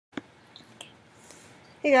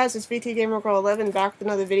Hey guys, it's VT Gamer Girl 11 back with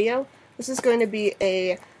another video. This is going to be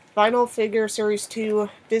a Vinyl Figure Series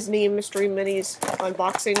 2 Disney Mystery Minis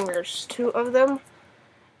unboxing. There's 2 of them,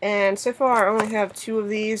 and so far I only have 2 of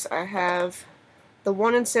these. I have the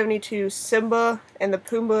 1 in 72 Simba and the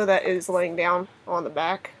Pumbaa that is laying down on the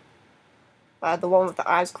back. The one with the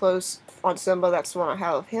eyes closed on Simba, that's the one I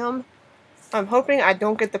have of him. I'm hoping I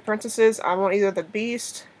don't get the princesses. I want either the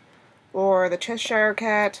Beast or the Cheshire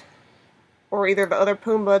Cat, or either the other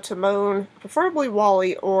Pumbaa, Timon, preferably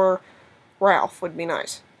Wally, or Ralph would be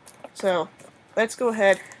nice. So, let's go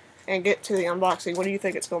ahead and get to the unboxing. What do you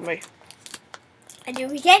think it's going to be? I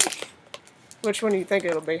do again. Which one do you think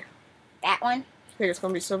it'll be? That one. Think it's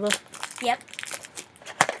going to be Simba? Yep.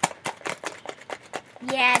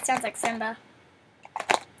 Yeah, it sounds like Simba.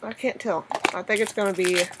 I can't tell. I think it's going to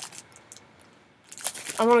be...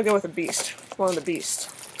 I want to go with a Beast. One of the Beasts.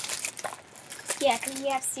 Yeah, because you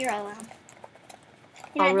have Zero on.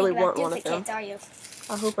 I really want one of them. Are you?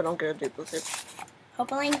 I hope I don't get a duplicate.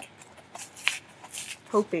 Hoping?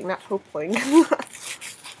 Hoping, not hoping.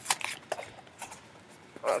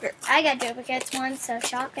 Okay. I got duplicates once, so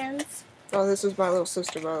shotguns. Oh, this is my little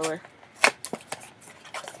sister, by the way.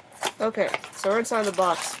 Okay, so we're inside the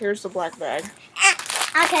box. Here's the black bag.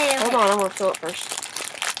 Okay. Hold on, I'm gonna fill it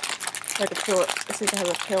first. I can fill it. Let's see if it has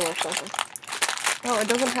a tail or something. Oh, it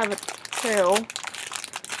doesn't have a tail.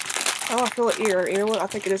 Oh, I feel an ear. You know what? I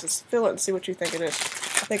think it is. Fill it and see what you think it is.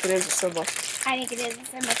 I think it is a Simba. I think it is a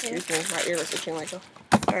Simba too. Excuse me, my ear is itching like that.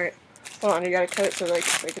 Alright. Hold on, you gotta cut it so they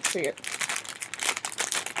can see it.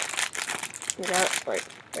 You got it? Right.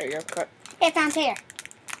 There you go, cut. Hey, I found hair.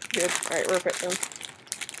 Good. Alright, rip it then.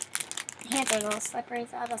 Hands are a little slippery,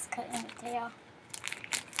 so I'll just cut in the tail.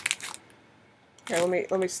 Okay,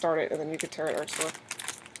 let me start it and then you can tear it Ursula.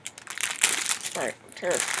 Alright,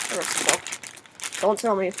 tear it. Don't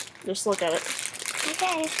tell me. Just look at it.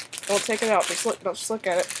 Okay. Don't take it out. Just look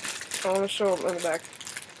at it. I want to show them in the back.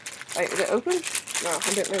 Wait, is it open? No,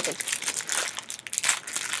 it didn't open.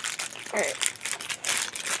 Alright.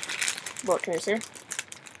 Look, can you see?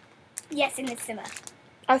 Yes, and it's Simba.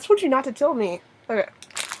 I told you not to tell me. Okay.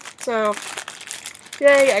 So,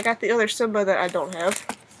 yay, I got the other Simba that I don't have.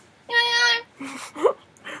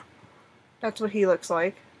 That's what he looks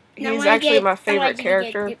like. He's actually my favorite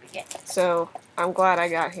character, so I'm glad I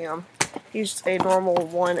got him. He's a normal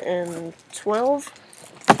 1 in 12.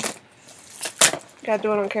 Gotta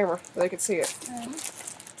do it on camera so they can see it.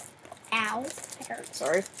 Ow, it hurts.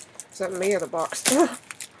 Sorry. Is that me or the box?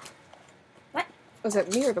 What? Was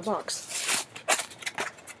that me or the box?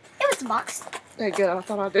 It was a box. Hey, good. I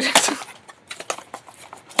thought I did it.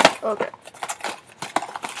 Okay.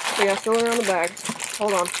 So yeah, fill it around the bag.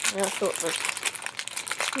 Hold on. I gotta fill it first.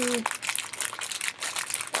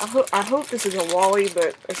 I hope this is a Wally,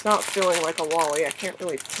 but it's not feeling like a Wally. I can't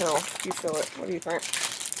really tell. You feel it. What do you think?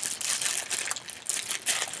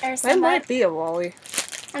 That might be a Wally.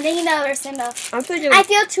 I'm thinking the other Simba. I'm thinking. I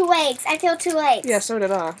feel 2 legs. Yeah, so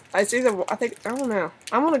did I. It's either. I don't know.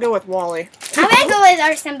 I'm gonna go with Wally. I'm gonna go with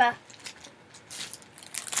our Simba.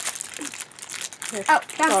 Here. Oh,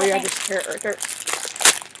 oh yeah, just tear it right there.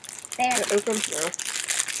 There. Is it open? No.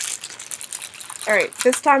 Alright,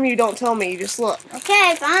 this time you don't tell me, you just look.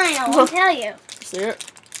 Okay, fine, I won't tell you. See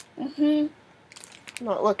it? Mm-hmm. I'm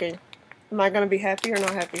not looking. Am I going to be happy or not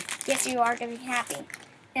happy? Yes, you are going to be happy.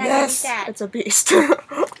 And yes! I'm It's a beast.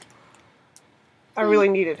 I really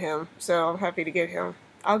needed him, so I'm happy to get him.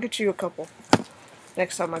 I'll get you a couple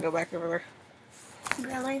next time I go back over there.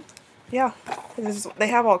 Really? Yeah. They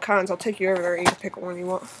have all kinds. I'll take you over there and you can pick one you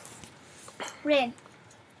want. When?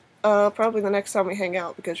 Probably the next time we hang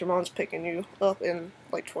out because your mom's picking you up in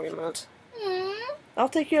like 20 minutes. I'll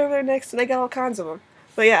take you over there next. They got all kinds of them.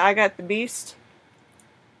 But yeah, I got the Beast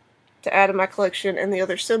to add to my collection and the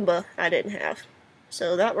other Simba I didn't have.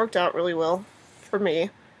 So that worked out really well for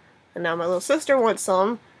me. And now my little sister wants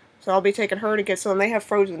some, so I'll be taking her to get some. They have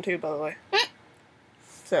Frozen too, by the way.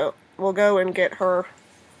 So we'll go and get her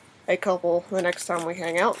a couple the next time we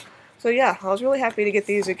hang out. So yeah, I was really happy to get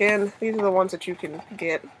these again. These are the ones that you can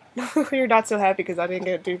get. You're not so happy because I didn't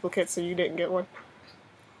get a duplicate, so you didn't get one.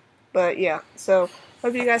 But yeah, so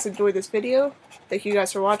hope you guys enjoyed this video. Thank you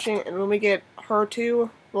guys for watching, and when we get her too,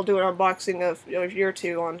 we'll do an unboxing of your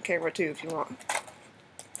two on camera too if you want.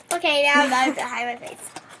 Okay, now I'm about to hide my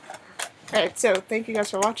face. Alright, so thank you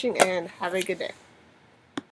guys for watching, and have a good day.